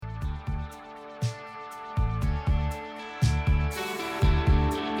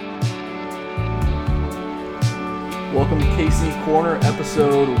Welcome to KC Corner,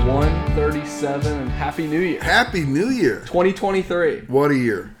 episode 137, and Happy New Year. Happy New Year. 2023. What a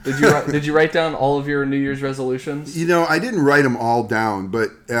year. Did you write down all of your New Year's resolutions? You know, I didn't write them all down, but,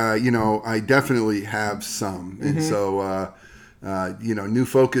 I definitely have some. And so, new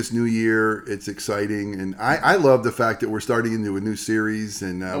focus, new year. It's exciting. And I love the fact that we're starting into a new series,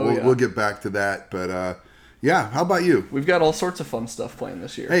 and we'll get back to that. But, how about you? We've got all sorts of fun stuff planned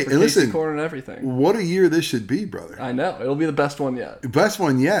this year. Hey, for and KC listen, Corner and everything. What a year this should be, brother. I know. It'll be the best one yet. Best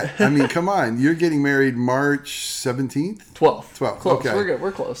one yet. I mean, come on. You're getting married March 17th? 12th. Close. Okay. We're good.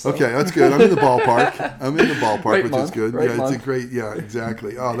 We're close. Though. Okay, that's good. I'm in the ballpark. Right which month, is good. right Yeah, month. it's a great,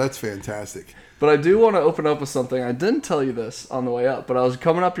 exactly. Oh, that's fantastic. But I do want to open up with something. I didn't tell you this on the way up, but I was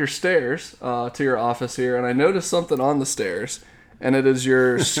coming up your stairs to your office here, and I noticed something on the stairs. And it is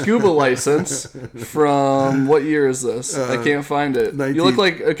your scuba license from, what year is this? I can't find it. 19. You look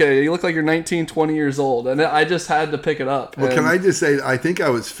like you're 19, 20 years old. And I just had to pick it up. Well, can I just say, I think I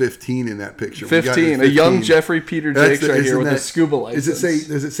was 15 in that picture. 15. A young Jeffrey Peter Jakes right here with a scuba license.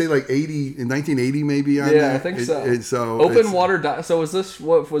 Does it say like 80, in 1980 maybe on Yeah, that? I think so. So Open water, so was this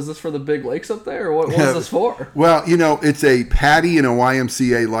for the big lakes up there? Or what was this for? Well, it's a PADI and a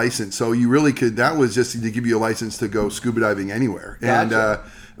YMCA license. So you really could, that was just to give you a license to go scuba diving anywhere. Gotcha.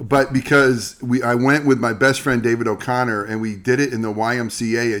 But because I went with my best friend David O'Connor, and we did it in the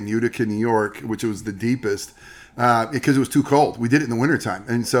YMCA in Utica, New York, which was the deepest, because it was too cold. We did it in the wintertime.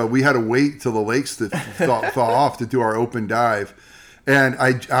 And so we had to wait till the lakes to thaw off to do our open dive. And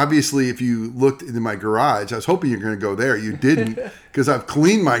I obviously, if you looked into my garage, I was hoping you're going to go there. You didn't, because I've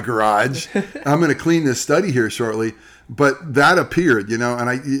cleaned my garage. I'm going to clean this study here shortly. But that appeared, and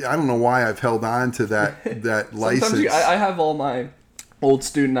I don't know why I've held on to that license. I have all my old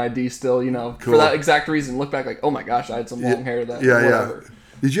student ID still, Cool. for that exact reason. Look back like, oh my gosh, I had some long hair then. Whatever.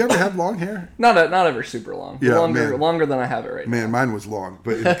 Did you ever have long hair? Not ever super long. Yeah, longer than I have it right now. Man, mine was long,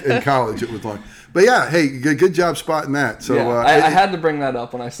 but in college it was long. But yeah, hey, good job spotting that. So I had to bring that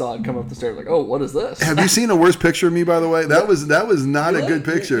up when I saw it come up the stairs. Like, oh, what is this? Have you seen a worse picture of me, by the way? That was not a good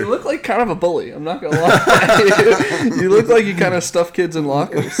picture. You look like kind of a bully. I'm not gonna lie. You look like you kind of stuff kids in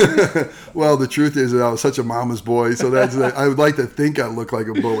lockers. Well, the truth is that I was such a mama's boy, so I would like to think I look like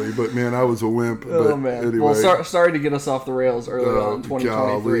a bully, but man, I was a wimp. Oh man. Anyway. Well, sorry to get us off the rails early on in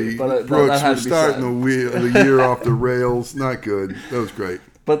 2023, but Brooks, that had we're to be starting said. the year off the rails. Not good. That was great.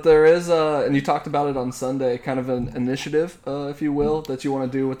 But there is, and you talked about it on Sunday, kind of an initiative, if you will, that you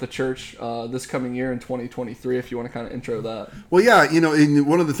want to do with the church this coming year in 2023, if you want to kind of intro that. Well, yeah, and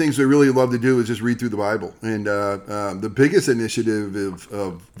one of the things we really love to do is just read through the Bible. And the biggest initiative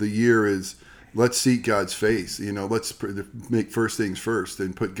of the year is let's seek God's face. Let's make first things first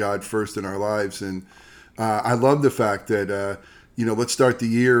and put God first in our lives. And I love the fact that, let's start the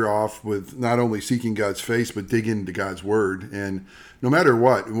year off with not only seeking God's face, but dig into God's word. And no matter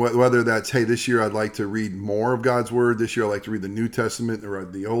what, whether that's, hey, this year I'd like to read more of God's word. This year I'd like to read the New Testament or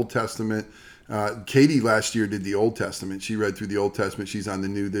the Old Testament. Katie last year did the Old Testament. She read through the Old Testament. She's on the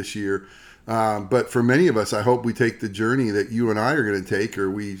New this year. But for many of us, I hope we take the journey that you and I are going to take,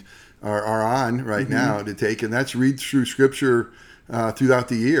 or we are on right now to take, and that's read through Scripture throughout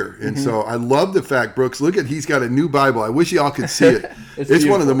the year. And so I love the fact, Brooks, he's got a new Bible. I wish y'all could see it. It's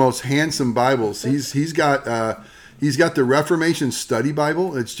one of the most handsome Bibles. He's got the Reformation Study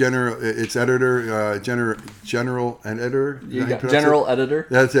Bible. It's general editor. You got general editor.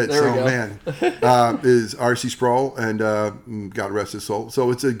 That's it. There we go. Man, is R.C. Sproul, and God rest his soul.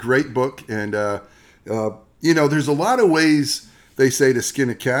 So it's a great book, and there's a lot of ways. They say to skin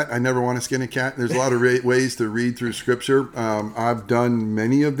a cat. I never want to skin a cat. There's a lot of ways to read through Scripture. I've done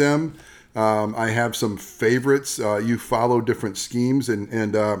many of them. I have some favorites. You follow different schemes,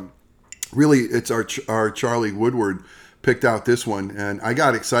 and really, it's our Charlie Woodward picked out this one, and I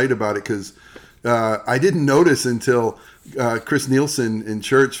got excited about it because I didn't notice until Chris Nielsen in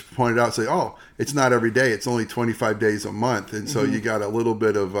church pointed out, say, "Oh, it's not every day; it's only 25 days a month," and so you got a little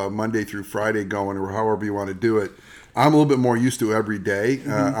bit of Monday through Friday going, or however you want to do it. I'm a little bit more used to every day.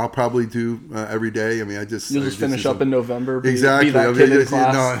 I'll probably do every day. I mean, you'll just finish up in November. Exactly. Be that kid in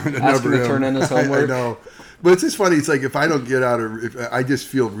class, ask him to turn in his homework. I know. But it's just funny. It's like if I don't get I just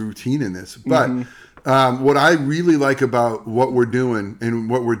feel routine in this. But what I really like about what we're doing and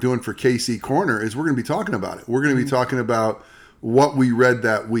what we're doing for KC Corner is we're going to be talking about it. We're going to be talking about what we read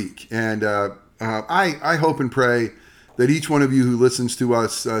that week. And I hope and pray that each one of you who listens to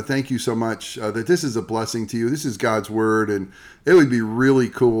us, thank you so much, that this is a blessing to you. This is God's word, and it would be really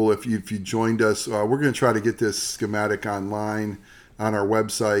cool if you joined us. We're going to try to get this schematic online on our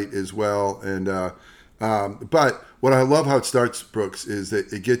website as well, and But what I love how it starts, Brooks, is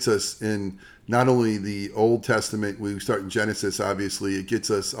that it gets us in not only the Old Testament. We start in Genesis, obviously. It gets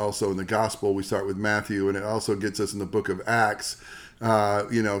us also in the Gospel. We start with Matthew, and it also gets us in the book of Acts.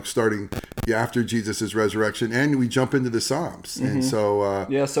 Starting after Jesus' resurrection, and we jump into the Psalms. And so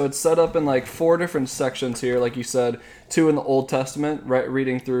so it's set up in like 4 different sections here, like you said, 2 in the Old Testament, right,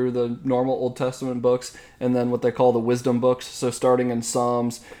 reading through the normal Old Testament books, and then what they call the wisdom books. So starting in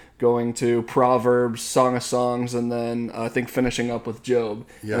Psalms, going to Proverbs, Song of Songs, and then I think finishing up with Job.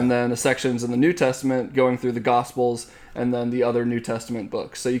 Yeah. And then the sections in the New Testament going through the Gospels, and then the other New Testament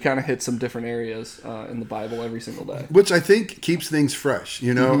books. So you kind of hit some different areas in the Bible every single day. Which I think keeps things fresh. I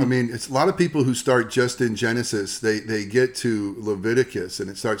mean, it's a lot of people who start just in Genesis, they get to Leviticus and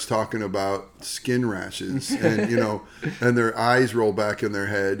it starts talking about skin rashes and, and their eyes roll back in their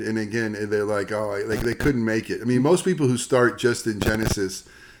head. And again, they're like, they couldn't make it. I mean, most people who start just in Genesis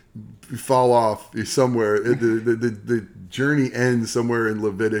fall off somewhere. The journey ends somewhere in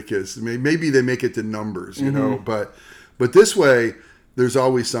Leviticus. Maybe they make it to Numbers, but this way, there's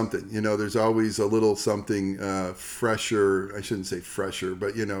always something. There's always a little something fresher. I shouldn't say fresher,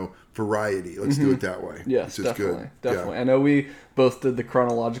 but variety. Let's do it that way. Yes, definitely, good. definitely. Yeah. I know we both did the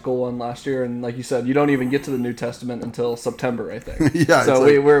chronological one last year, and like you said, you don't even get to the New Testament until September, I think. Yeah. So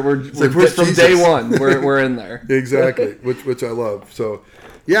we're from Jesus? day one. We're in there. Exactly, which I love. So,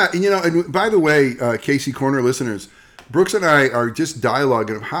 yeah, and by the way, Casey Corner listeners, Brooks and I are just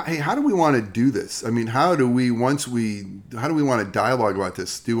dialoguing of how do we want to do this? I mean, how do we want to dialogue about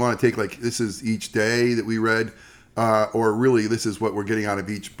this? Do you want to take this is each day that we read, or really this is what we're getting out of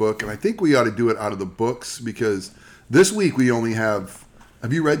each book? And I think we ought to do it out of the books because this week we only have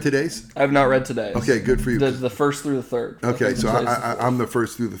you read today's? I have not read today's. Okay, good for you. The first through the third. Okay, so I'm the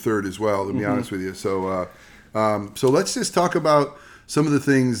first through the third as well, to be honest with you. So, so let's just talk about some of the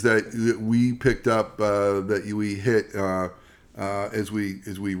things that we picked up that we hit as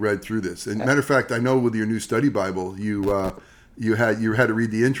we read through this. And matter of fact, I know with your new study Bible, you had to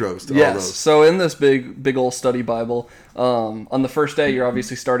read the intros to all those. Yes. So in this big old study Bible, on the first day, you're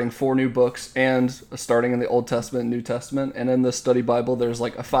obviously starting 4 new books and starting in the Old Testament and New Testament. And in this study Bible, there's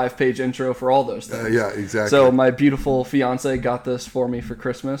like a 5-page intro for all those things. Yeah, exactly. So my beautiful fiance got this for me for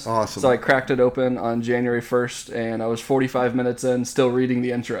Christmas. Awesome. So I cracked it open on January 1st, and I was 45 minutes in, still reading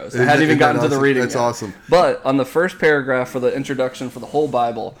the intros. I hadn't even gotten to the reading That's yet. awesome. But on the first paragraph for the introduction for the whole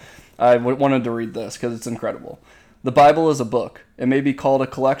Bible, I wanted to read this because it's incredible. The Bible is a book. It may be called a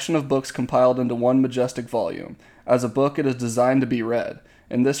collection of books compiled into one majestic volume. As a book, it is designed to be read.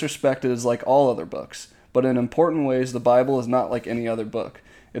 In this respect, it is like all other books. But in important ways, the Bible is not like any other book.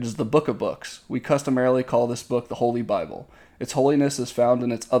 It is the book of books. We customarily call this book the Holy Bible. Its holiness is found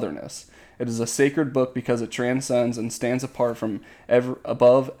in its otherness. It is a sacred book because it transcends and stands apart from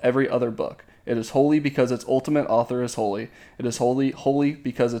above every other book. It is holy because its ultimate author is holy. It is holy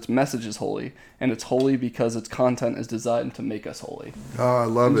because its message is holy, and it's holy because its content is designed to make us holy. Oh, I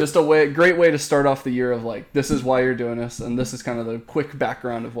love it. Just a great way to start off the year of this is why you're doing this, and this is kind of the quick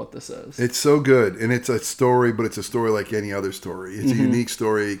background of what this is. It's so good, and it's a story, but it's a story like any other story. It's a unique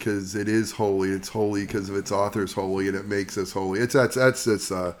story because it is holy. It's holy because of its author's holy, and it makes us holy. That's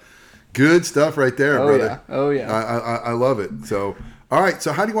good stuff right there, brother. Yeah. Oh yeah. I love it. So. All right,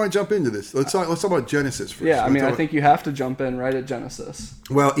 so how do you want to jump into this? Let's talk about Genesis first. Yeah, I think you have to jump in right at Genesis.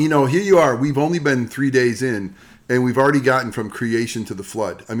 Well, here you are. We've only been 3 days in, and we've already gotten from creation to the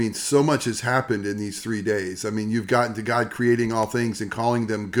flood. I mean, so much has happened in these 3 days. I mean, you've gotten to God creating all things and calling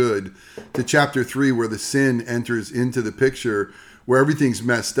them good, to chapter 3 where the sin enters into the picture, where everything's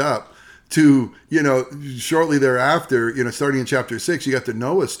messed up, to, shortly thereafter, starting in chapter 6, you got the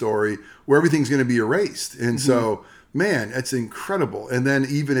Noah story where everything's going to be erased. And so... man, it's incredible. And then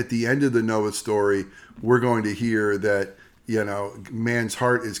even at the end of the Noah story, we're going to hear that, man's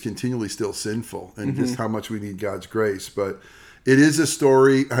heart is continually still sinful and just how much we need God's grace. But it is a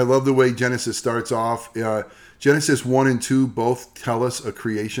story. I love the way Genesis starts off. Genesis 1 and 2 both tell us a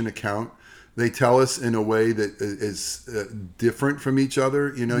creation account. They tell us in a way that is different from each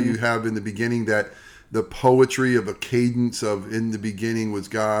other. You have in the beginning the poetry of a cadence of in the beginning was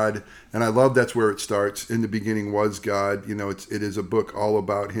God. And I love that's where it starts. In the beginning was God. It is a book all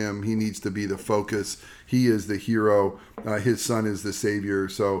about him. He needs to be the focus. He is the hero. His son is the savior.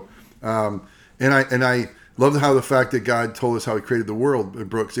 So, and I love how the fact that God told us how he created the world,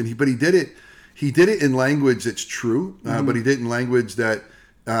 Brooks. But he did it in language that's true, but he did it in language that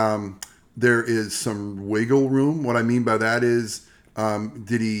there is some wiggle room. What I mean by that is,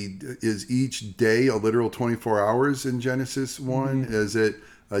 is each day a literal 24 hours in Genesis 1? Is that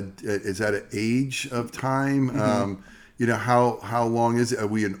an age of time? How long is it? Are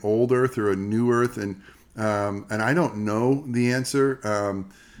we an old earth or a new earth? And And I don't know the answer.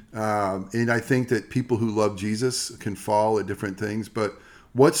 And I think that people who love Jesus can fall at different things. But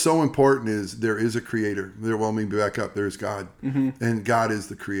what's so important is there is a creator. Let me back up. There's God. And God is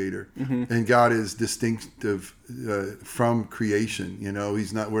the creator. And God is distinctive from creation. You know,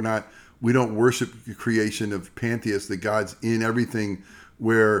 we don't worship the creation of pantheists, that God's in everything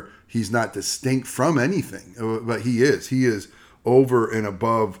where he's not distinct from anything. But he is. He is over and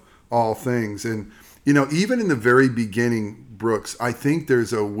above all things. And, you know, even in the very beginning, Brooks, I think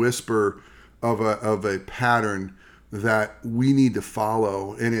there's a whisper of a pattern that we need to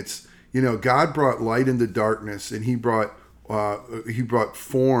follow. And it's, you know, God brought light into darkness, and he brought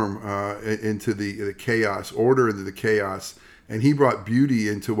form into the chaos, order into the chaos, and he brought beauty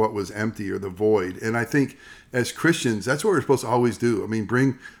into what was empty or the void. And I think as Christians, that's what we're supposed to always do. I mean,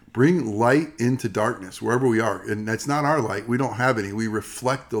 bring light into darkness wherever we are. And that's not our light. We don't have any. We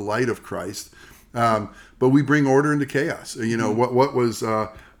reflect the light of Christ. But we bring order into chaos. You know, what was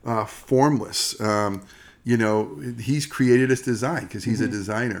formless. You know, he's created us design because he's a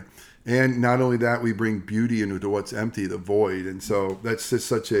designer. And not only that, we bring beauty into what's empty, the void. And so that's just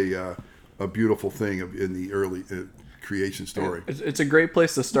such a beautiful thing in the early creation story. It's a great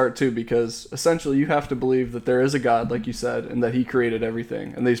place to start too, because essentially you have to believe that there is a God, like you said, and that he created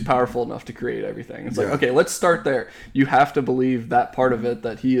everything, and that he's powerful enough to create everything. It's like, okay, let's start there. You have to believe that part of it,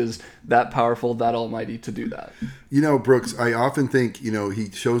 that he is that powerful, that almighty to do that. You know, Brooks, I often think, you know,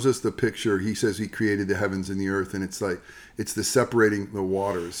 he shows us the picture. He says he created the heavens and the earth, and it's like, it's the separating the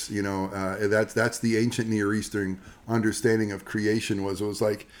waters. You know, that's the ancient Near Eastern understanding of creation. It was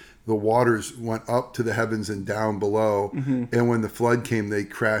like the waters went up to the heavens and down below, and when the flood came, they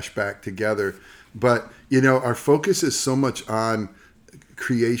crashed back together. But, you know, our focus is so much on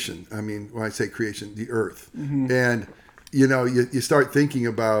creation. I mean, when I say creation, the earth. And, you know, you start thinking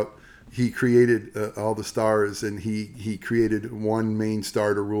about, he created all the stars, and he created one main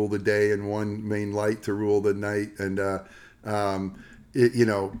star to rule the day and one main light to rule the night. And, you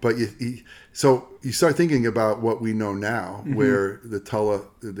know, but so you start thinking about what we know now, where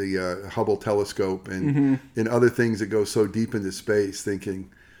the Hubble telescope and other things that go so deep into space,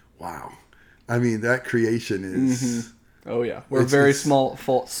 thinking, wow, I mean, that creation is. Oh yeah, we're a very small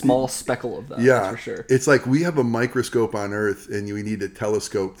speckle of that. Yeah, that's for sure. It's like we have a microscope on Earth, and we need a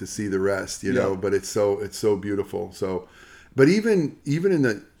telescope to see the rest. You know, but it's so beautiful. So. But even in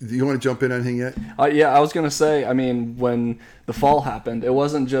do you want to jump in on anything yet? Yeah, I was going to say, I mean, when the fall happened, it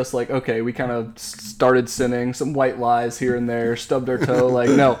wasn't just like, okay, we kind of started sinning, some white lies here and there, stubbed our toe. Like,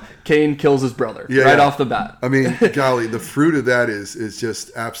 no, Cain kills his brother off the bat. I mean, golly, the fruit of that is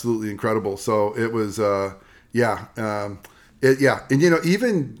just absolutely incredible. So it was, And, you know,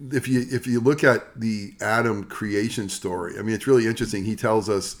 even if you look at the Adam creation story, I mean, it's really interesting. He tells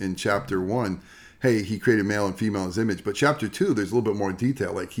us in chapter 1, hey, he created male and female in his image. But chapter 2, there's a little bit more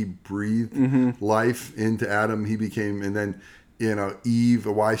detail. Like, he breathed life into Adam. He became, and then, you know, Eve,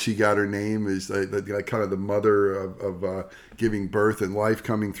 why she got her name is like kind of the mother of giving birth and life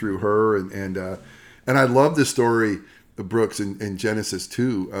coming through her. And I love the story of Brooks in Genesis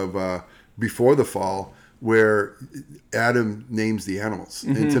 2 of before the fall, where Adam names the animals.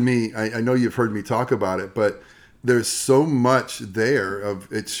 And to me, I know you've heard me talk about it, but there's so much there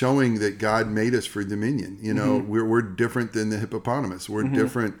of it's showing that God made us for dominion. You know, we're different than the hippopotamus. We're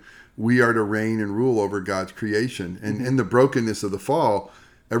different. We are to reign and rule over God's creation. And in the brokenness of the fall,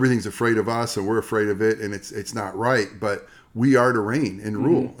 everything's afraid of us, and we're afraid of it, and it's not right. But we are to reign and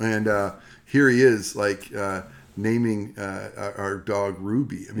rule. And here he is, like naming our dog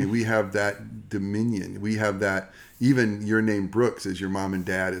Ruby. I mean, we have that dominion. We have that. Even your name Brooks, as your mom and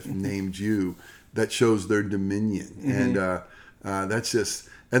dad have named you. That shows their dominion. And that's just,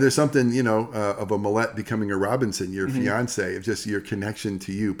 and there's something, you know, of a Millette becoming a Robinson, your fiance, of just your connection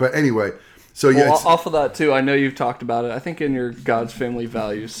to you. But anyway, so yeah. Well, off of that too, I know you've talked about it. I think in your God's Family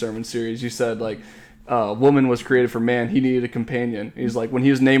Values sermon series, you said like, woman was created for man. He needed a companion. He's like, when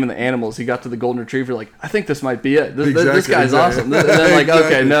he was naming the animals, he got to the golden retriever, like, I think this might be it. This guy's awesome. And then like,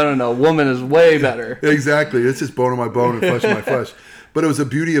 okay, no, woman is way better. Exactly. It's just bone of my bone and flesh of my flesh. But it was the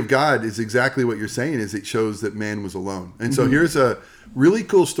beauty of God is exactly what you're saying, is it shows that man was alone. And so here's a really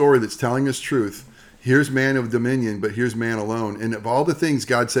cool story that's telling us truth. Here's man of dominion, but here's man alone. And of all the things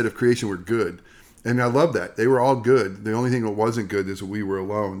God said of creation were good. And I love that. They were all good. The only thing that wasn't good is we were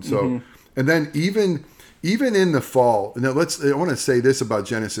alone. So, and then even in the fall, now I want to say this about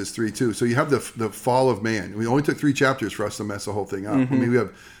Genesis 3 too. So you have the fall of man. We only took 3 chapters for us to mess the whole thing up. I mean, we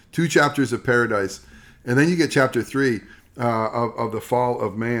have 2 chapters of paradise, and then you get chapter 3 of the fall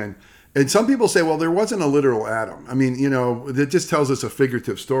of man. And some people say, well, there wasn't a literal Adam. I mean, that just tells us a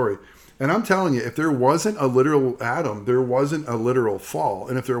figurative story. And I'm telling you, if there wasn't a literal Adam, there wasn't a literal fall.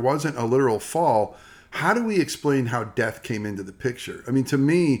 And if there wasn't a literal fall, how do we explain how death came into the picture? I mean, to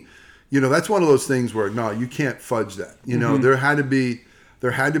me, that's one of those things where, no, you can't fudge that. There had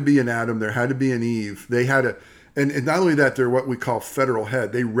to be an Adam, there had to be an Eve. They had a, and not only that, they're what we call federal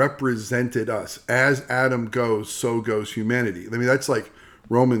head. They represented us. As Adam goes, so goes humanity. I mean, that's like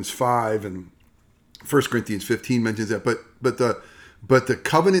Romans 5 and 1 Corinthians 15 mentions that. But the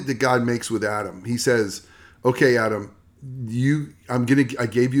covenant that God makes with Adam, he says, okay, Adam, I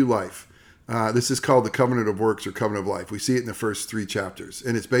gave you life. This is called the covenant of works or covenant of life. We see it in the first 3 chapters.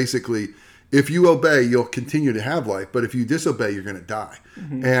 And it's basically, if you obey, you'll continue to have life. But if you disobey, you're going to die.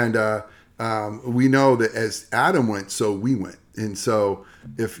 And we know that as Adam went, so we went. And so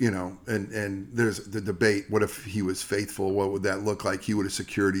if, and there's the debate, what if he was faithful? What would that look like? He would have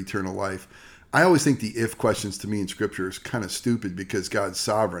secured eternal life. I always think the if questions to me in Scripture is kind of stupid because God's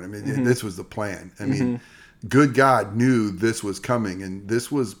sovereign. I mean, this was the plan. I mean, good God knew this was coming, and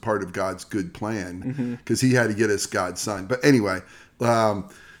this was part of God's good plan because he had to get us God's son. But anyway,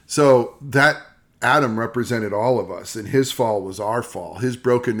 so that Adam represented all of us, and his fall was our fall. His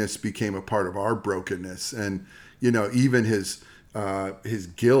brokenness became a part of our brokenness, and even his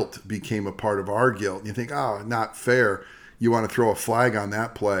guilt became a part of our guilt. And you think, oh, not fair. You want to throw a flag on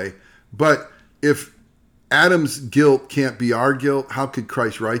that play. But if Adam's guilt can't be our guilt, how could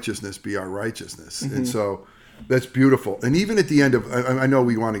Christ's righteousness be our righteousness? And so that's beautiful. And even at the end of, I know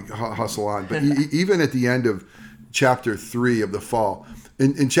we want to hustle on, but even at the end of chapter 3 of the fall,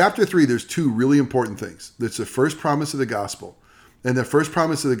 in chapter 3, there's 2 really important things. That's the first promise of the gospel. And the first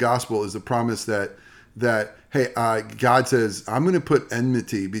promise of the gospel is the promise that hey, God says, I'm going to put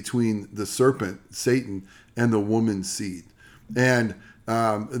enmity between the serpent, Satan, and the woman's seed. And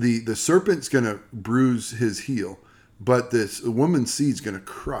the serpent's going to bruise his heel, but this woman's seed's going to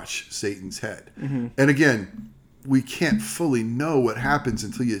crush Satan's head. And again, we can't fully know what happens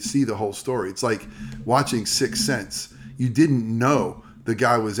until you see the whole story. It's like watching Sixth Sense. You didn't know the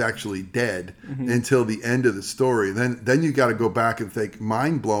guy was actually dead until the end of the story. Then you got to go back and think,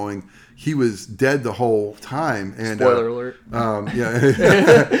 mind blowing. He was dead the whole time. And spoiler alert.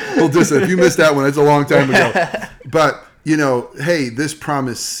 Yeah. Well, listen, if you missed that one, it's a long time ago. But hey, this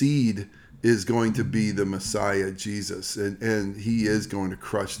promised seed is going to be the Messiah, Jesus, and he is going to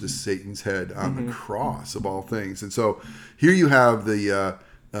crush the Satan's head on the cross of all things. And so here you have the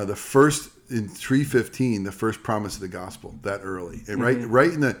first in 3:15, the first promise of the gospel that early, and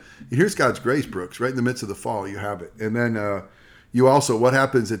right in here's God's grace, Brooks, right in the midst of the fall, you have it, and then. You also, what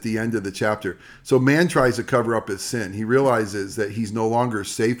happens at the end of the chapter? So man tries to cover up his sin. He realizes that he's no longer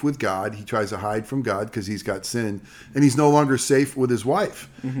safe with God. He tries to hide from God because he's got sin. And he's no longer safe with his wife.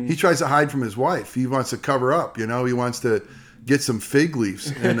 He tries to hide from his wife. He wants to cover up, He wants to get some fig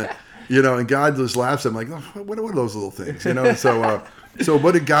leaves. And, and God just laughs at him like, oh, what are those little things? So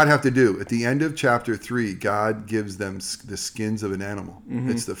what did God have to do? At the end of chapter 3, God gives them the skins of an animal.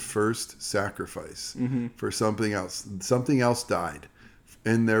 It's the first sacrifice for something else. Something else died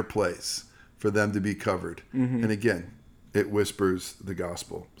in their place for them to be covered. And again, it whispers the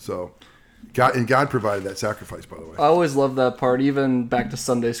gospel. So God provided that sacrifice, by the way. I always loved that part, even back to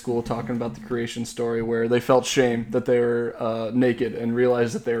Sunday school, talking about the creation story where they felt shame that they were naked and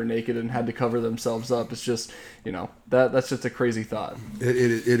realized that they were naked and had to cover themselves up. It's just, that's just a crazy thought.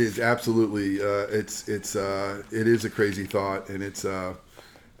 It is absolutely, it is a crazy thought, and it's,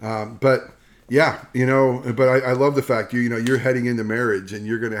 but yeah, but I love the fact you're heading into marriage, and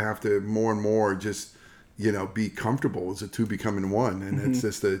you're going to have to more and more just, be comfortable as the two becoming one. And it's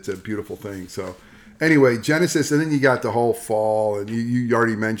just, it's a beautiful thing. So anyway, Genesis, and then you got the whole fall, and you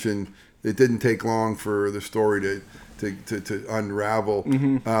already mentioned it didn't take long for the story to unravel.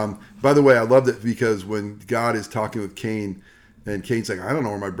 By the way, I loved it because when God is talking with Cain, and Cain's like, I don't know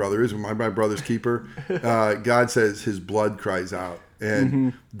where my brother is. Am I my brother's keeper? God says his blood cries out.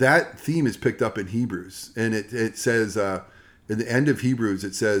 And that theme is picked up in Hebrews. And it says, in the end of Hebrews,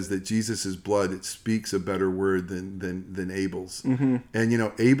 it says that Jesus' blood, it speaks a better word than Abel's. And,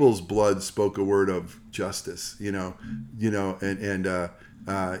 Abel's blood spoke a word of justice, and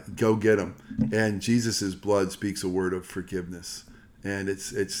go get him. And Jesus' blood speaks a word of forgiveness. And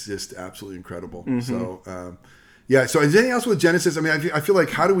it's just absolutely incredible. So, so is there anything else with Genesis? I mean, I feel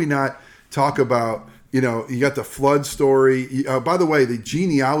like, how do we not talk about, you got the flood story. By the way, the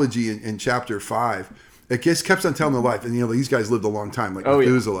genealogy in chapter 5, it just kept on telling the life. And, these guys lived a long time, like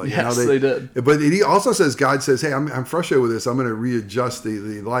Methuselah. Yes, they did. But he also says, God says, hey, I'm frustrated with this. I'm going to readjust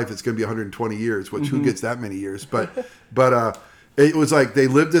the life. It's going to be 120 years, which who gets that many years? But It was like they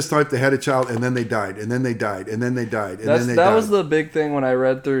lived this life, they had a child, and then they died, and then they died, and then they died, and then they died. That was the big thing when I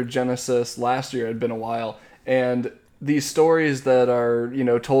read through Genesis last year. It had been a while, and these stories that are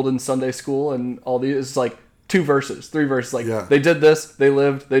told in Sunday school and all these, it's like 2 verses, 3 verses. Like they did this, they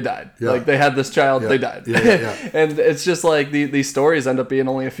lived, they died. Like they had this child, they died. And it's just like these stories end up being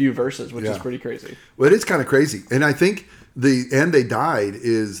only a few verses, which is pretty crazy. Well, it is kind of crazy, and I think and they died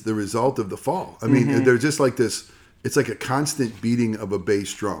is the result of the fall. I mean, they're just like this. It's like a constant beating of a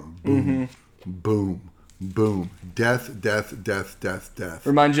bass drum. Boom, boom, boom. Death, death, death, death, death.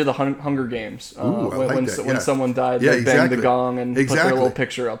 Reminds you of the Hunger Games. When someone died, they banged the gong and put their little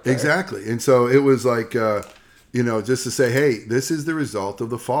picture up there. Exactly. And so it was like, just to say, hey, this is the result of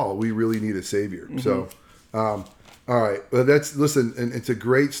the fall. We really need a savior. So, all right. Well, listen, and it's a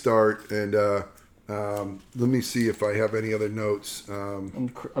great start. And let me see if I have any other notes.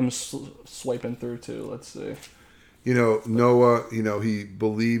 I'm swiping through too. Let's see. Noah, he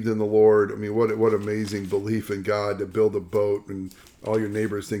believed in the Lord. I mean, what amazing belief in God to build a boat, and all your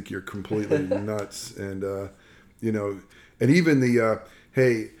neighbors think you're completely nuts. And, and even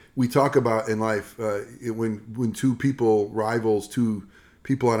hey, we talk about in life, when two rivals, two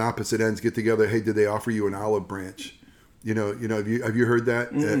people on opposite ends get together, hey, did they offer you an olive branch? Have you heard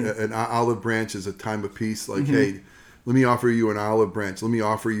that? An olive branch is a time of peace. Like, hey, let me offer you an olive branch. Let me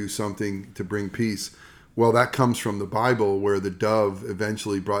offer you something to bring peace. Well, that comes from the Bible, where the dove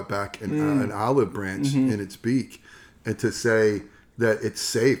eventually brought back an olive branch in its beak, and to say that it's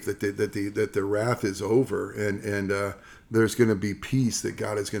safe, that the wrath is over, and there's going to be peace that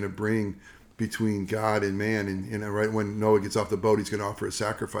God is going to bring between God and man. And right when Noah gets off the boat, he's going to offer a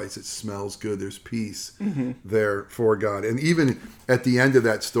sacrifice. It smells good. There's peace there for God. And even at the end of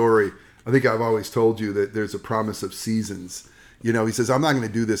that story, I think I've always told you that there's a promise of seasons. He says, I'm not going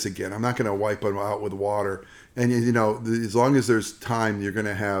to do this again. I'm not going to wipe them out with water. And, as long as there's time, you're going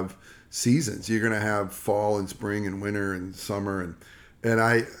to have seasons. You're going to have fall and spring and winter and summer. And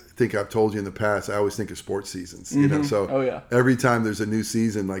I think I've told you in the past, I always think of sports seasons. So every time there's a new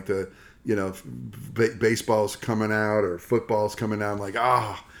season, like baseball's coming out or football's coming out, I'm like,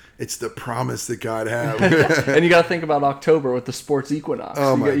 it's the promise that God had. And you got to think about October with the sports equinox.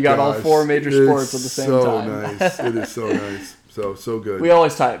 You got all 4 major sports at the same time. Nice. It is so nice. So good. We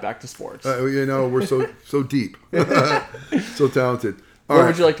always tie it back to sports. We're so deep, so talented. Where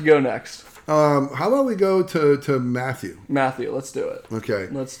would you like to go next? How about we go to Matthew? Matthew, let's do it. Okay,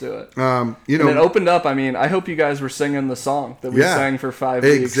 let's do it. And it opened up. I mean, I hope you guys were singing the song that we sang for 5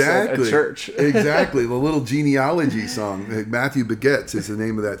 weeks at church. Exactly, the little genealogy song. Matthew Begets is the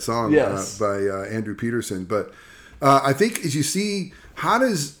name of that song by Andrew Peterson. But I think as you see, how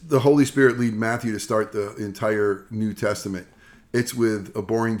does the Holy Spirit lead Matthew to start the entire New Testament? It's with a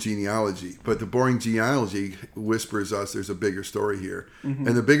boring genealogy, but the boring genealogy whispers us there's a bigger story here. And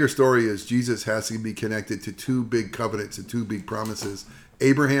the bigger story is Jesus has to be connected to 2 big covenants and 2 big promises,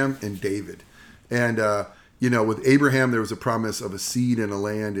 Abraham and David. And, with Abraham, there was a promise of a seed and a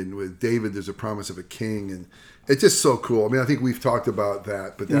land, and with David, there's a promise of a king. And it's just so cool. I mean, I think we've talked about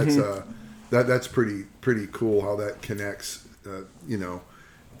that, but that's that's pretty cool how that connects,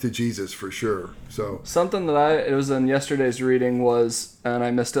 to Jesus for sure. So something that it was in yesterday's reading was, and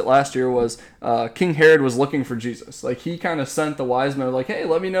I missed it last year, was King Herod was looking for Jesus. Like, he kind of sent the wise men like, hey,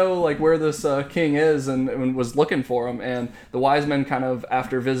 let me know like where this king is, and was looking for him. And the wise men kind of,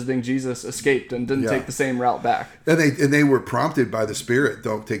 after visiting Jesus, escaped and didn't take the same route back. And they were prompted by the Spirit,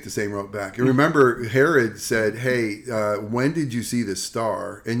 don't take the same route back. And remember, Herod said, hey, when did you see the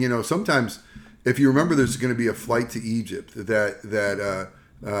star? And sometimes, if you remember, there's going to be a flight to Egypt that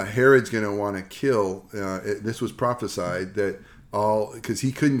Herod's going to want to kill. This was prophesied that because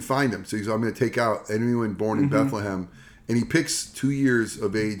he couldn't find them. So he's, I'm going to take out anyone born in Bethlehem. And he picks 2 years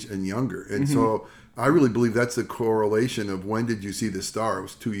of age and younger. And so I really believe that's the correlation of when did you see the star? It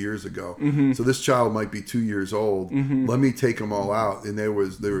was 2 years ago. So this child might be 2 years old. Let me take them all out. And there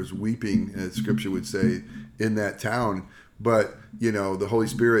was weeping, as Scripture would say, in that town. But, the Holy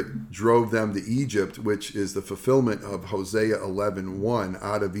Spirit drove them to Egypt, which is the fulfillment of Hosea 11:1.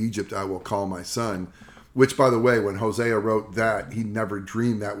 Out of Egypt I will call my son. Which, by the way, when Hosea wrote that, he never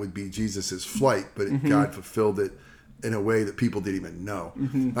dreamed that would be Jesus' flight. But God fulfilled it in a way that people didn't even know.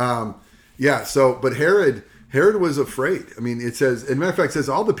 But Herod was afraid. I mean, it says, and matter of fact, it says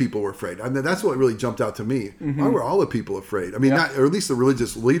all the people were afraid. I mean, that's what really jumped out to me. Why were all the people afraid? I mean, not, or at least the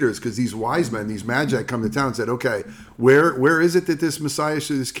religious leaders, because these wise men, these magi come to town and said, okay, where is it that this Messiah,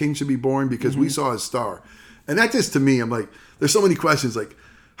 this king should be born? Because we saw his star. And that just, to me, I'm like, there's so many questions. Like,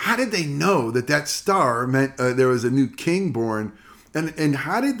 how did they know that star meant there was a new king born? And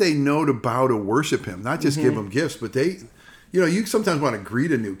how did they know to bow to worship him? Not just give him gifts, but they... you sometimes want to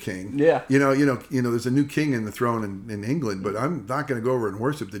greet a new king. Yeah. There's a new king in the throne in England, but I'm not going to go over and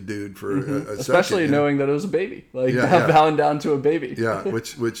worship the dude for a Especially second, knowing that it was a baby, bowing down to a baby. Yeah,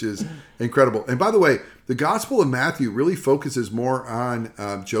 which is incredible. And by the way, the Gospel of Matthew really focuses more on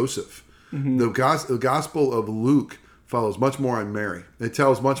Joseph. The Gospel of Luke follows much more on Mary. It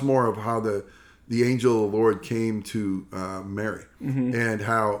tells much more of how the angel of the Lord came to Mary and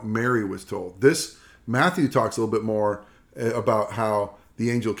how Mary was told. This Matthew talks a little bit more about how the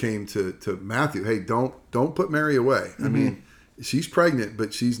angel came to Matthew. Hey, don't put Mary away. I mean, she's pregnant,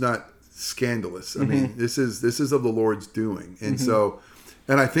 but she's not scandalous. I mean, this is of the Lord's doing. And so,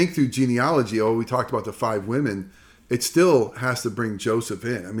 and I think through genealogy, we talked about the 5 women, it still has to bring Joseph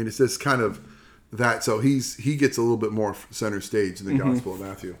in. I mean, it's this kind of that. So he gets a little bit more center stage in the Gospel of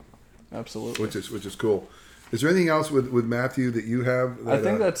Matthew. Absolutely. Which is cool. Is there anything else with Matthew that you have? I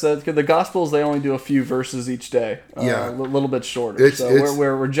think that's it. The Gospels, they only do a few verses each day. A little bit shorter.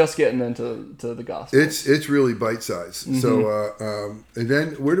 We're just getting into the Gospels. It's really bite sized. So and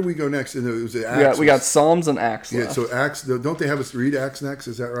then where do we go next? And it was Acts. We got Psalms and Acts. Yeah. So Acts. Don't they have us read Acts next?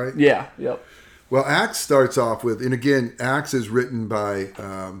 Is that right? Yeah. Yep. Well, Acts starts off with, and again, Acts is written by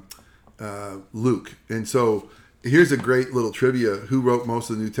Luke, and so. Here's a great little trivia. Who wrote most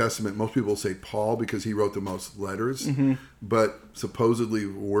of the New Testament? Most people say Paul because he wrote the most letters. But supposedly,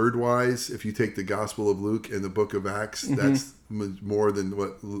 word-wise, if you take the Gospel of Luke and the book of Acts, that's more than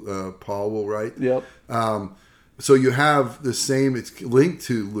what Paul will write. Yep. So you have the same, it's linked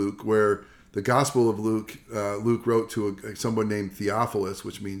to Luke, where the Gospel of Luke, Luke wrote to someone named Theophilus,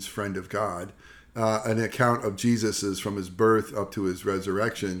 which means friend of God, an account of Jesus from his birth up to his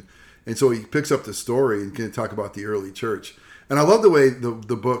resurrection. And so he picks up the story and can talk about the early church. And I love the way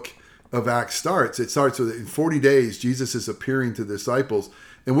the book of Acts starts. It starts with, in 40 days, Jesus is appearing to the disciples.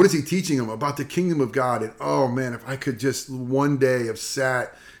 And what is he teaching them? About the kingdom of God. And oh man, if I could just one day have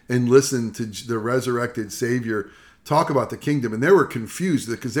sat and listened to the resurrected Savior talk about the kingdom. And they were confused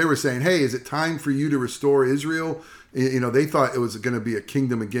because they were saying, hey, is it time for you to restore Israel? They thought it was going to be a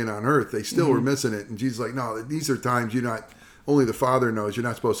kingdom again on earth. They still were missing it. And Jesus is like, no, these are times only the Father knows. You're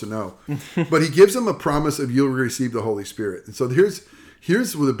not supposed to know. But he gives them a promise of you'll receive the Holy Spirit. And so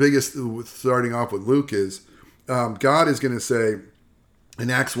here's where the biggest, starting off with Luke, is God is going to say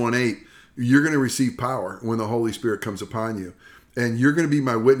in Acts 1:8, you're going to receive power when the Holy Spirit comes upon you. And you're going to be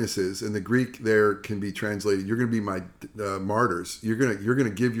my witnesses. And the Greek there can be translated, you're going to be my martyrs. You're going to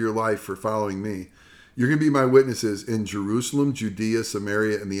give your life for following me. You're going to be my witnesses in Jerusalem, Judea,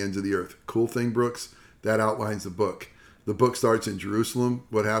 Samaria, and the ends of the earth. Cool thing, Brooks, that outlines the book. The book starts in Jerusalem,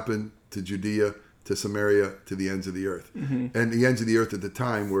 what happened to Judea, to Samaria, to the ends of the earth. And the ends of the earth at the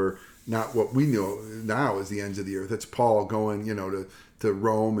time were not what we know now as the ends of the earth. That's Paul going, to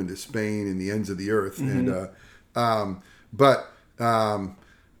Rome and to Spain and the ends of the earth. But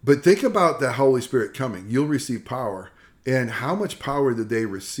think about the Holy Spirit coming. You'll receive power. And how much power did they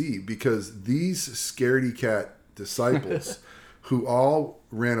receive? Because these scaredy cat disciples who all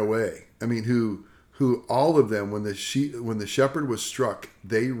ran away, who all of them, when the shepherd was struck,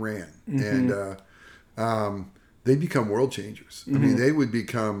 they ran. And they become world changers. They would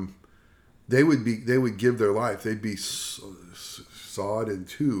give their life. They'd be sawed in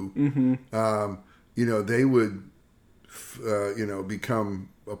two. They would become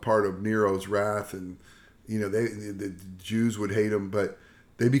a part of Nero's wrath, and the Jews would hate them, but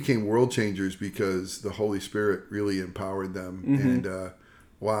they became world changers because the Holy Spirit really empowered them. And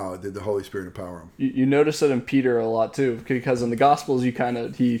wow, did the Holy Spirit empower him? You notice it in Peter a lot too, because in the Gospels,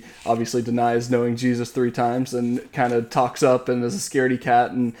 he obviously denies knowing Jesus 3 times and kind of talks up and is a scaredy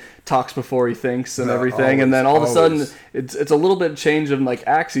cat and talks before he thinks and everything. Always, and then all of a sudden, it's a little bit change of like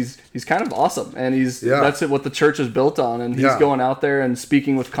Acts. He's kind of awesome, and that's what the church is built on, and he's going out there and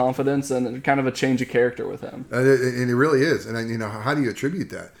speaking with confidence, and kind of a change of character with him. And it really is. And how do you attribute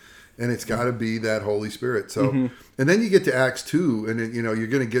that? And it's got to be that Holy Spirit. So, and then you get to Acts 2, and then, you're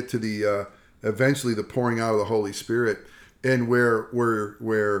going to get to the eventually the pouring out of the Holy Spirit, and where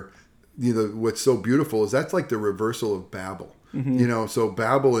what's so beautiful is that's like the reversal of Babel. So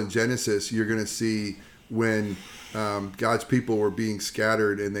Babel in Genesis, you're going to see when God's people were being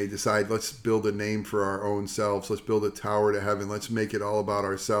scattered, and they decide, let's build a name for our own selves. Let's build a tower to heaven. Let's make it all about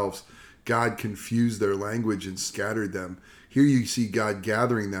ourselves. God confused their language and scattered them. Here you see God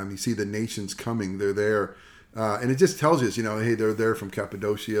gathering them. You see the nations coming. They're there. And it just tells you, hey, they're there from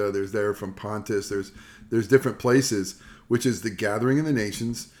Cappadocia. There's there from Pontus. There's different places, which is the gathering of the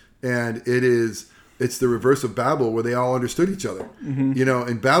nations. And it's the reverse of Babel, where they all understood each other.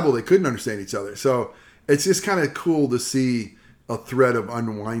 In Babel, they couldn't understand each other. So it's just kind of cool to see a thread of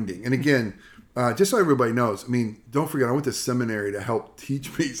unwinding. And again, just so everybody knows, I mean, don't forget, I went to seminary to help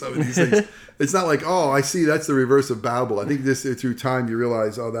teach me some of these things. It's not like, oh, I see that's the reverse of Babel. I think this through time you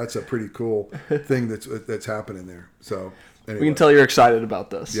realize, oh, that's a pretty cool thing that's happening there. So anyway. We can tell you're excited about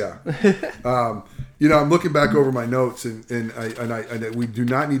this. Yeah. I'm looking back over my notes, and we do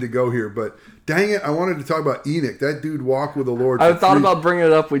not need to go here, but dang it, I wanted to talk about Enoch. That dude walked with the Lord. I thought about bringing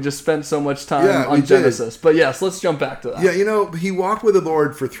it up. We just spent so much time on Genesis. But yes, let's jump back to that. Yeah, he walked with the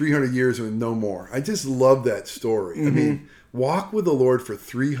Lord for 300 years and no more. I just love that story. I mean, walk with the Lord for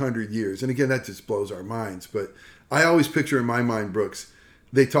 300 years. And again, that just blows our minds. But I always picture in my mind, Brooks,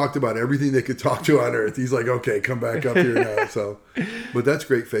 they talked about everything they could talk to on earth. He's like, okay, come back up here now. So, but that's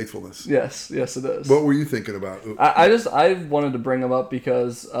great faithfulness. Yes, it is. What were you thinking about? I wanted to bring him up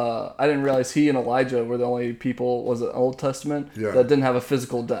because I didn't realize he and Elijah were the only people, was it Old Testament, that didn't have a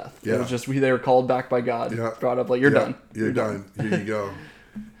physical death. Yeah. It was just they were called back by God, brought up like, you're done. You're done. Here you go.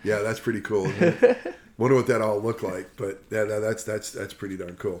 Yeah, that's pretty cool. Isn't it? Wonder what that all looked like, but that's pretty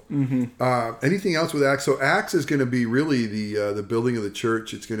darn cool. Anything else with Acts? So Acts is going to be really the building of the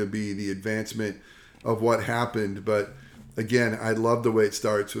church. It's going to be the advancement of what happened. But again, I love the way it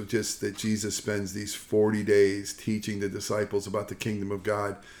starts with just that Jesus spends these 40 days teaching the disciples about the kingdom of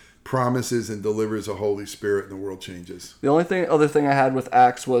God, promises and delivers a Holy Spirit, and the world changes. The only other thing I had with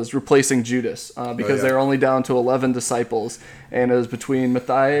Acts was replacing Judas because they were only down to 11 disciples, and it was between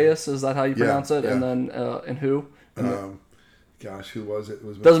Matthias, is that how you pronounce it? Yeah. And then and who? Who was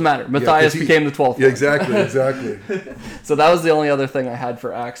it? Doesn't matter. Matthias became the 12th. Yeah, exactly. So that was the only other thing I had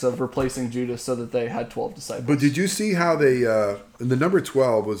for Acts, of replacing Judas so that they had 12 disciples. But did you see how they, the number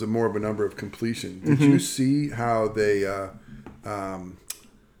 12 was more of a number of completion. Did you see how they,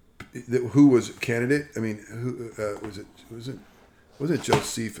 who was candidate? I mean, who was it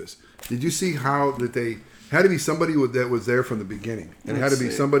Josephus? Did you see how that they had to be somebody that was there from the beginning, and it had to be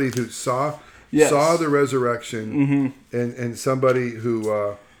somebody who saw the resurrection, and somebody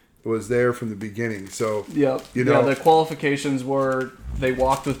who was there from the beginning. So the qualifications were they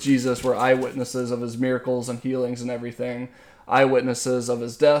walked with Jesus, were eyewitnesses of his miracles and healings and everything, eyewitnesses of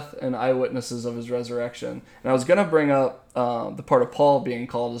his death, and eyewitnesses of his resurrection. And I was going to bring up the part of Paul being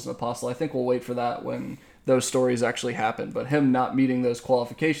called as an apostle. I think we'll wait for that when those stories actually happen. But him not meeting those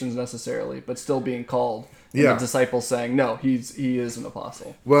qualifications necessarily, but still being called. And the disciples saying, no, he is an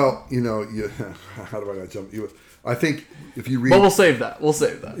apostle. Well, how do I not jump? I think if you read... But we'll save that.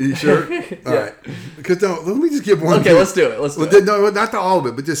 You sure? All right. Because let me just give one... Okay, let's do it. No, not all of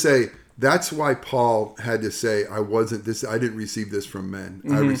it, but just say... That's why Paul had to say, I didn't receive this from men.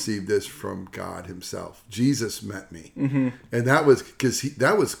 I received this from God himself. Jesus met me. And that was, because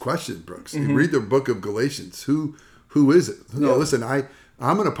that was questioned, Brooks. You read the book of Galatians. Who is it? No, listen,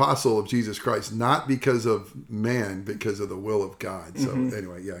 I'm an apostle of Jesus Christ, not because of man, because of the will of God. So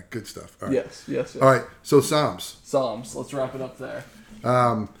anyway, good stuff. All right. Yes. All right, so Psalms. Let's wrap it up there.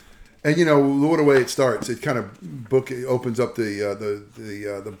 And what a way it starts. It kind of opens up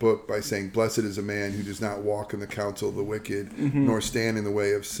the book by saying, "Blessed is a man who does not walk in the counsel of the wicked, nor stand in the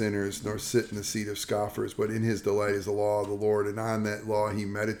way of sinners, nor sit in the seat of scoffers. But in his delight is the law of the Lord, and on that law he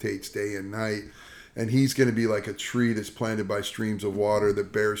meditates day and night. And he's going to be like a tree that's planted by streams of water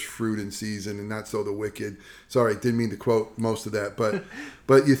that bears fruit in season, and not so the wicked." Sorry, didn't mean to quote most of that,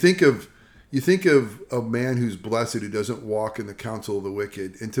 but you think of a man who's blessed, who doesn't walk in the counsel of the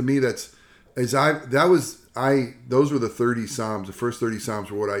wicked. And to me, those were the 30 Psalms. The first 30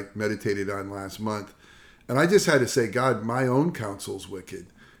 Psalms were what I meditated on last month. And I just had to say, God, my own counsel's wicked.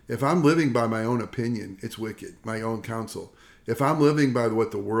 If I'm living by my own opinion, it's wicked. My own counsel. If I'm living by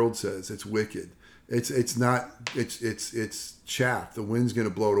what the world says, it's wicked. It's chaff. The wind's going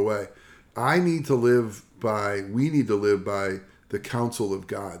to blow it away. We need to live by the counsel of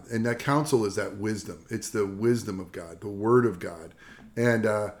God. And that counsel is that wisdom. It's the wisdom of God, the word of God. And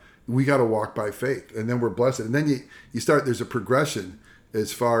we got to walk by faith. And then we're blessed. And then you start, there's a progression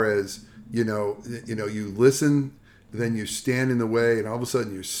as far as, you listen, then you stand in the way, and all of a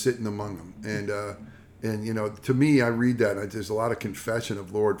sudden you're sitting among them. And to me, I read that, there's a lot of confession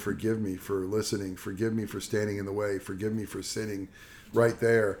of, Lord, forgive me for listening. Forgive me for standing in the way. Forgive me for sitting right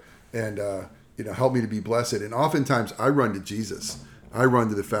there. And, help me to be blessed. And oftentimes I run to Jesus. I run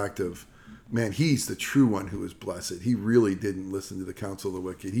to the fact of, man, he's the true one who is blessed. He really didn't listen to the counsel of the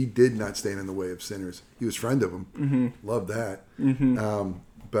wicked. He did not stand in the way of sinners. He was friend of them. Love that.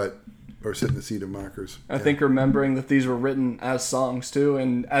 But or sit in the seat of mockers. I think remembering that these were written as songs too,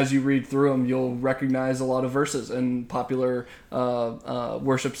 and as you read through them, you'll recognize a lot of verses in popular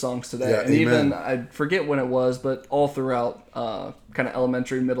worship songs today. Yeah, and amen. even, I forget when it was, but all throughout kind of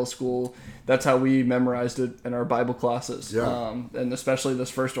elementary, middle school, that's how we memorized it in our Bible classes. Yeah. And especially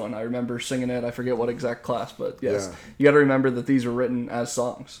this first one, I remember singing it. I forget what exact class, but yes, Yeah. you got to remember that these were written as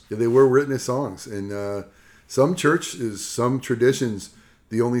songs. Yeah, they were written as songs, and some churches, some traditions,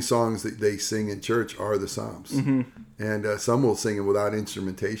 the only songs that they sing in church are the Psalms, and some will sing it without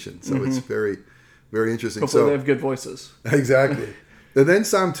instrumentation. So it's very, very interesting. Hopefully So they have good voices. exactly. And then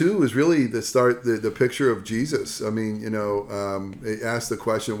Psalm 2 is really the start, the picture of Jesus. I mean, it asks the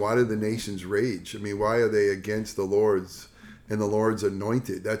question, why do the nations rage? I mean, why are they against the Lord's and the Lord's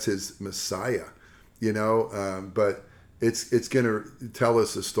anointed? That's his Messiah, but it's going to tell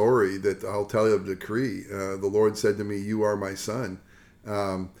us a story that I'll tell you a decree. The Lord said to me, you are my son.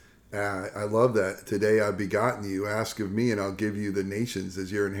 I love that. Today I've begotten you. Ask of me and I'll give you the nations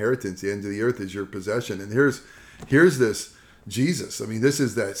as your inheritance. The end of the earth is your possession. And here's this Jesus. I mean, this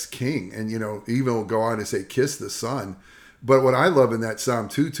is that king. And, even will go on to say, kiss the son. But what I love in that Psalm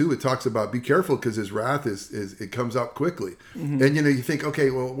 2 too, it talks about be careful because his wrath is it comes out quickly. And, you think,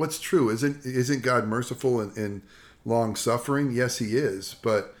 okay, well, what's true? Isn't God merciful and long suffering? Yes, he is.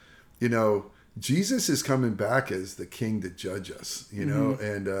 But, Jesus is coming back as the king to judge us,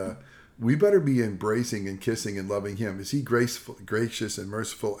 and we better be embracing and kissing and loving him. Is he graceful, gracious and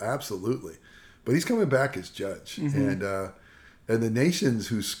merciful? Absolutely. But he's coming back as judge. And the nations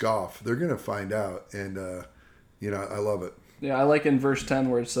who scoff, they're going to find out. And, I love it. Yeah, I like in verse 10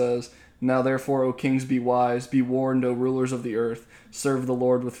 where it says, now therefore, O kings, be wise, be warned, O rulers of the earth, serve the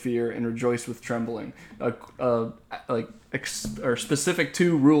Lord with fear and rejoice with trembling. Or specific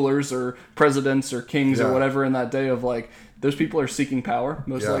to rulers or presidents or kings or whatever in that day of those people are seeking power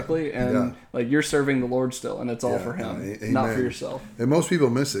most likely, and you're serving the Lord still, and it's all for him, not for yourself. And most people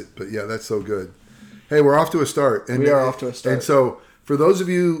miss it, but yeah, that's so good. Hey, we're off to a start. And we are off to a start. And so for those of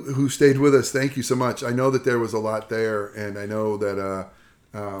you who stayed with us, thank you so much. I know that there was a lot there, and I know that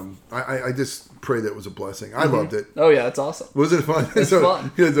I just pray that it was a blessing. I loved it. Oh yeah, it's awesome. Was it fun? It's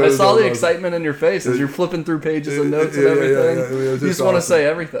fun. I saw the excitement in your face as you're flipping through pages and notes and everything. Yeah. I mean, you just want to say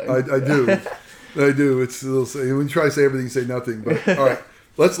everything. I do. I do. It's a little. When you try to say everything, you say nothing. But all right,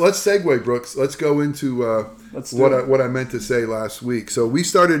 let's segue, Brooks. Let's go into what I meant to say last week. So we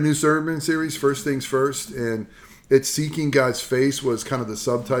started a new sermon series, First Things First, and it's Seeking God's Face was kind of the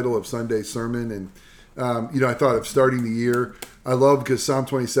subtitle of Sunday's sermon. And I thought of starting the year. I love because Psalm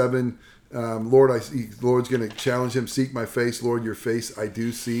 27. Lord's going to challenge him. Seek my face, Lord, your face I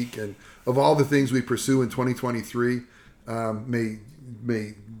do seek. And of all the things we pursue in 2023,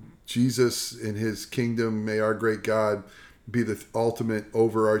 may Jesus and his kingdom, may our great God be the ultimate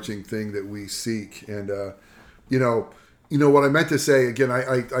overarching thing that we seek. And, what I meant to say, again,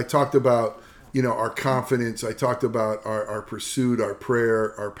 I talked about, our confidence. I talked about our pursuit, our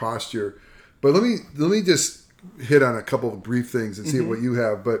prayer, our posture. But let me just hit on a couple of brief things and see what you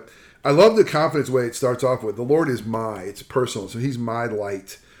have. But I love the confidence way it starts off with. The Lord is it's personal. So he's my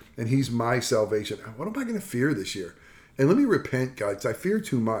light and he's my salvation. What am I going to fear this year? And let me repent, God, because I fear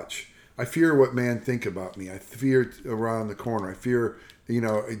too much. I fear what man think about me. I fear around the corner. I fear,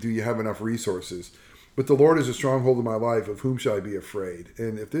 do you have enough resources? But the Lord is a stronghold of my life. Of whom shall I be afraid?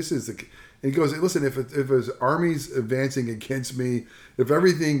 And if this is and he goes, listen, if his army's advancing against me, if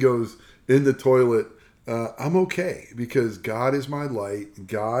everything goes in the toilet, I'm okay because God is my light.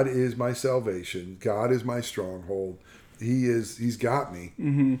 God is my salvation. God is my stronghold. He's got me.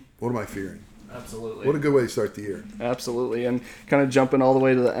 Mm-hmm. What am I fearing? Absolutely. What a good way to start the year. Absolutely. And kind of jumping all the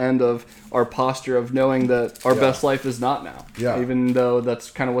way to the end of our posture of knowing that our best life is not now. Yeah. Even though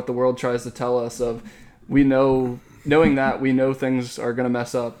that's kind of what the world tries to tell us of, knowing that we know things are going to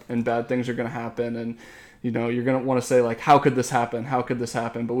mess up and bad things are going to happen. And, you're going to want to say how could this happen? How could this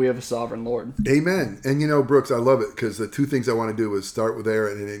happen? But we have a sovereign Lord. Amen. And Brooks, I love it because the two things I want to do is start with there.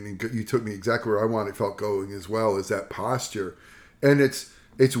 And you took me exactly where I felt going as well, is that posture. And it's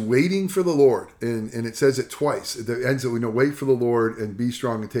waiting for the Lord. And it says it twice. It ends with, wait for the Lord and be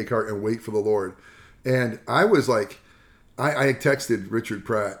strong and take heart and wait for the Lord. And I was like, I texted Richard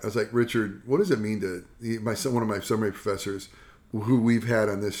Pratt. I was like, Richard, what does it mean to one of my seminary professors who we've had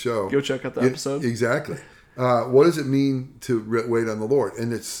on this show? Go check out the episode. Exactly. What does it mean to wait on the Lord?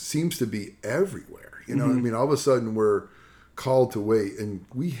 And it seems to be everywhere. All of a sudden we're called to wait, and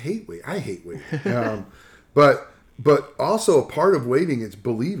we hate wait. I hate waiting. But also a part of waiting is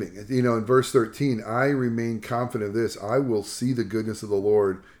believing. In verse 13, I remain confident of this: I will see the goodness of the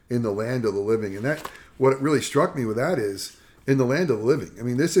Lord in the land of the living. And that, what really struck me with that is in the land of the living. I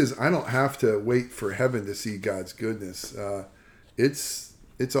mean, I don't have to wait for heaven to see God's goodness.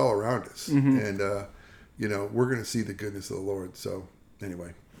 It's all around us. And, we're going to see the goodness of the Lord. So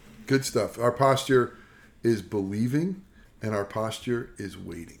anyway, good stuff. Our posture is believing and our posture is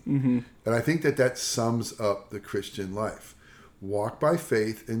waiting. And I think that sums up the Christian life. Walk by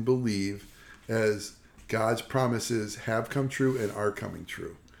faith and believe as God's promises have come true and are coming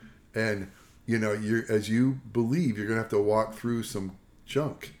true. And, as you believe, you're going to have to walk through some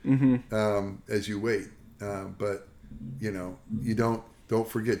junk as you wait. But, you don't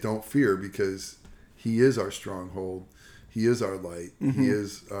forget, don't fear, because he is our stronghold. He is our light. He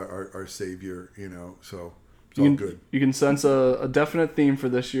is our Savior, so it's all good. You can sense a definite theme for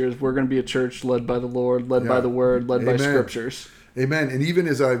this year is we're going to be a church led by the Lord, led by the Word, led by Scriptures. Amen. And even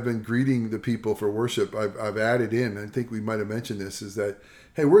as I've been greeting the people for worship, I've added in, I think we might have mentioned this, is that,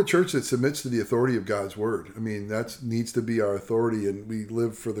 hey, we're a church that submits to the authority of God's Word. I mean, that needs to be our authority, and we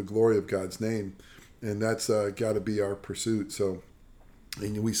live for the glory of God's name. And that's got to be our pursuit. So,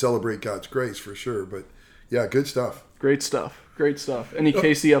 and we celebrate God's grace for sure. But, yeah, good stuff. Great stuff. Any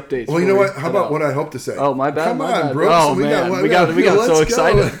KC updates? Well, you know what? How about what I hope to say? Oh, my bad. Come on, bro. Oh, man. We got so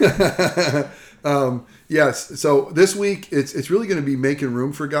excited. Yes. So this week, it's really going to be making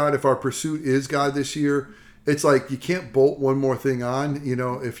room for God. If our pursuit is God this year, it's like you can't bolt one more thing on.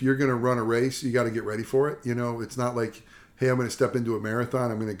 If you're going to run a race, you got to get ready for it. It's not like, hey, I'm going to step into a marathon.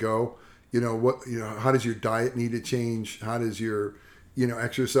 I'm going to go. How does your diet need to change? How does your,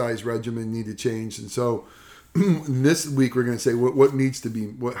 exercise regimen need to change? And so this week we're going to say what needs to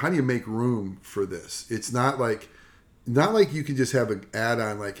be, how do you make room for this? It's not like you can just have an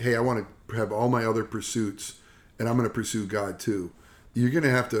add-on like, hey, I want to have all my other pursuits and I'm going to pursue God too. You're going to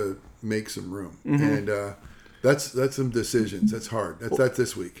have to make some room. And that's some decisions. That's hard. That's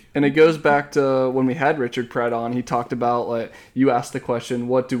this week. And it goes back to when we had Richard Pratt on. He talked about, like, you asked the question,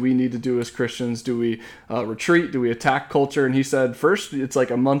 what do we need to do as Christians? Do we retreat? Do we attack culture? And he said, first, it's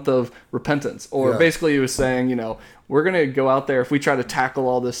like a month of repentance. Or basically he was saying, we're going to go out there, if we try to tackle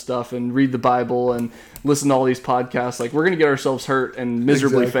all this stuff and read the Bible and listen to all these podcasts, like, we're going to get ourselves hurt and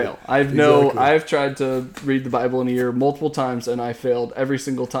miserably fail. I've tried to read the Bible in a year multiple times, and I failed every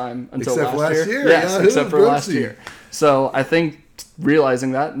single time until last year. Yes, except for last year. So I think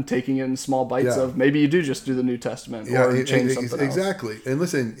realizing that and taking it in small bites of maybe you do just do the New Testament or change something else. Exactly. And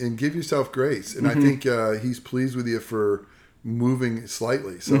listen, and give yourself grace. And I think he's pleased with you for moving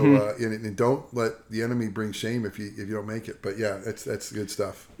slightly. So and don't let the enemy bring shame if you don't make it. But yeah, that's good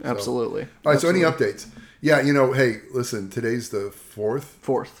stuff. Absolutely. So, all right. So any updates? Yeah. Hey, listen. Today's the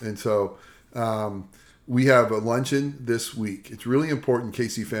 4th. And so we have a luncheon this week. It's really important,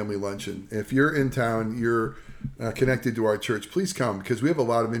 KC Family Luncheon. If you're in town, you're connected to our church, please come because we have a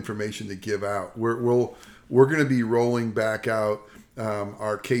lot of information to give out. We're going to be rolling back out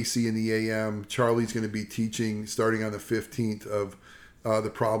our KC in the AM. Charlie's going to be teaching starting on the 15th of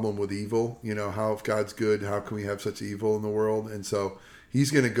the problem with evil. How if God's good, how can we have such evil in the world? And so he's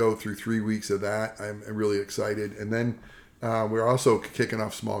going to go through 3 weeks of that. I'm really excited. And then we're also kicking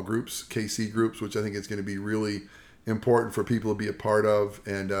off small groups, KC groups, which I think is going to be really important for people to be a part of.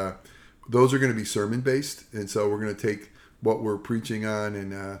 And those are going to be sermon based. And so we're going to take what we're preaching on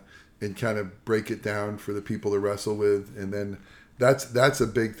and kind of break it down for the people to wrestle with. And then that's a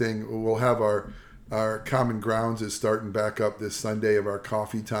big thing. We'll have our Common Grounds is starting back up this Sunday of our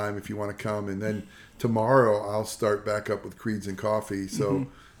coffee time if you want to come. And then tomorrow I'll start back up with Creeds and Coffee. So,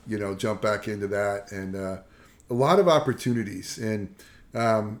 jump back into that. And a lot of opportunities. And,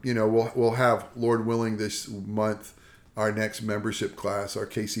 we'll have, Lord willing, this month, our next membership class, our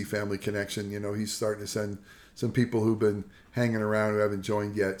KC Family Connection. He's starting to send some people who've been hanging around who haven't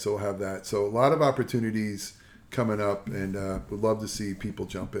joined yet. So we'll have that. So a lot of opportunities coming up, and would love to see people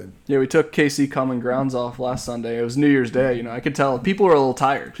jump in. Yeah, we took KC Common Grounds off last Sunday. It was New Year's Day. I could tell people were a little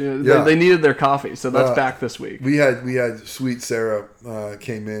tired. They needed their coffee, so that's back this week. We had sweet Sarah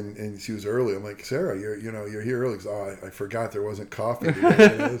came in, and she was early. I'm like, Sarah, you're here early. I forgot there wasn't coffee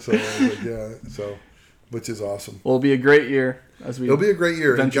today. So I was like, yeah, which is awesome. Well, it'll be a great year it'll be a great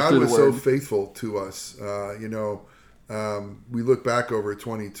year, and God was so faithful to us. We look back over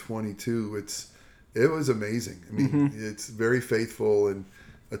 2022. It was amazing. I mean, it's very faithful and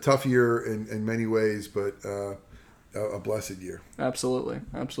a tough year in many ways, but a blessed year. Absolutely.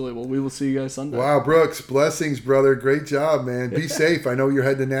 Well, we will see you guys Sunday. Wow, Brooks, blessings, brother. Great job, man. Be safe. I know you're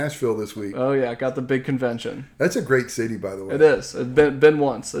heading to Nashville this week. Oh, yeah. Got the big convention. That's a great city, by the way. It is. It's been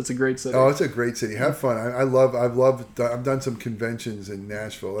once. It's a great city. Oh, it's a great city. Have fun. I've done some conventions in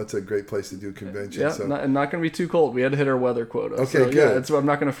Nashville. That's a great place to do conventions. Yeah, not going to be too cold. We had to hit our weather quota. Okay, good. Yeah, I'm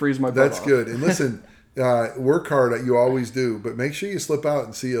not going to freeze my butt off. That's good. And listen, Work hard, you always do, but make sure you slip out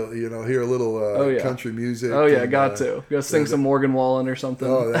and see, hear a little country music. Oh yeah, got to sing some Morgan Wallen or something.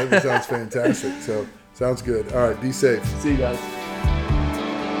 Oh, that sounds fantastic. So sounds good. All right, be safe. See you guys.